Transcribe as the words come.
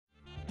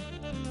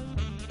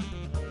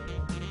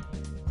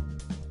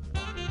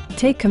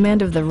Take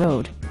command of the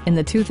road in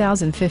the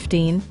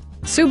 2015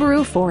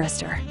 Subaru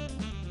Forester.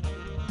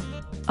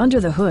 Under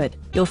the hood,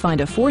 you'll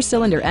find a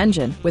 4-cylinder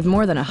engine with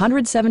more than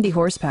 170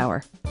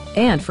 horsepower.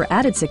 And for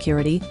added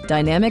security,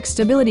 dynamic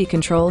stability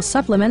control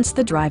supplements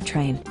the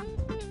drivetrain.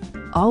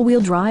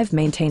 All-wheel drive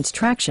maintains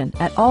traction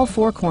at all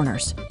 4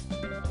 corners.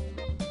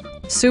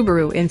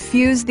 Subaru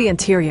infused the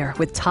interior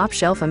with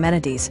top-shelf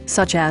amenities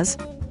such as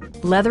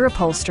leather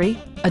upholstery,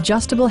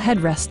 adjustable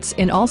headrests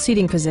in all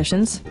seating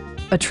positions,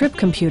 a trip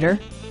computer,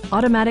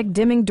 automatic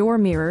dimming door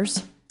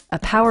mirrors, a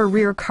power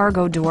rear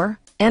cargo door,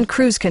 and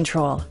cruise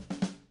control.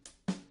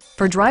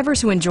 For drivers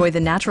who enjoy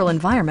the natural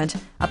environment,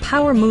 a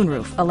power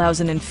moonroof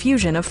allows an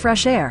infusion of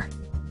fresh air.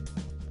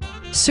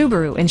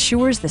 Subaru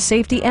ensures the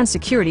safety and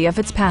security of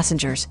its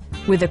passengers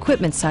with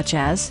equipment such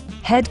as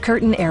head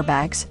curtain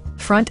airbags,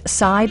 front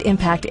side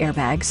impact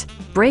airbags,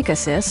 brake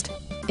assist,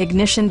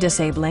 ignition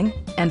disabling,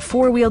 and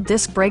 4-wheel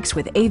disc brakes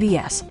with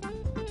ABS.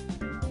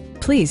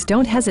 Please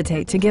don't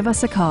hesitate to give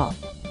us a call.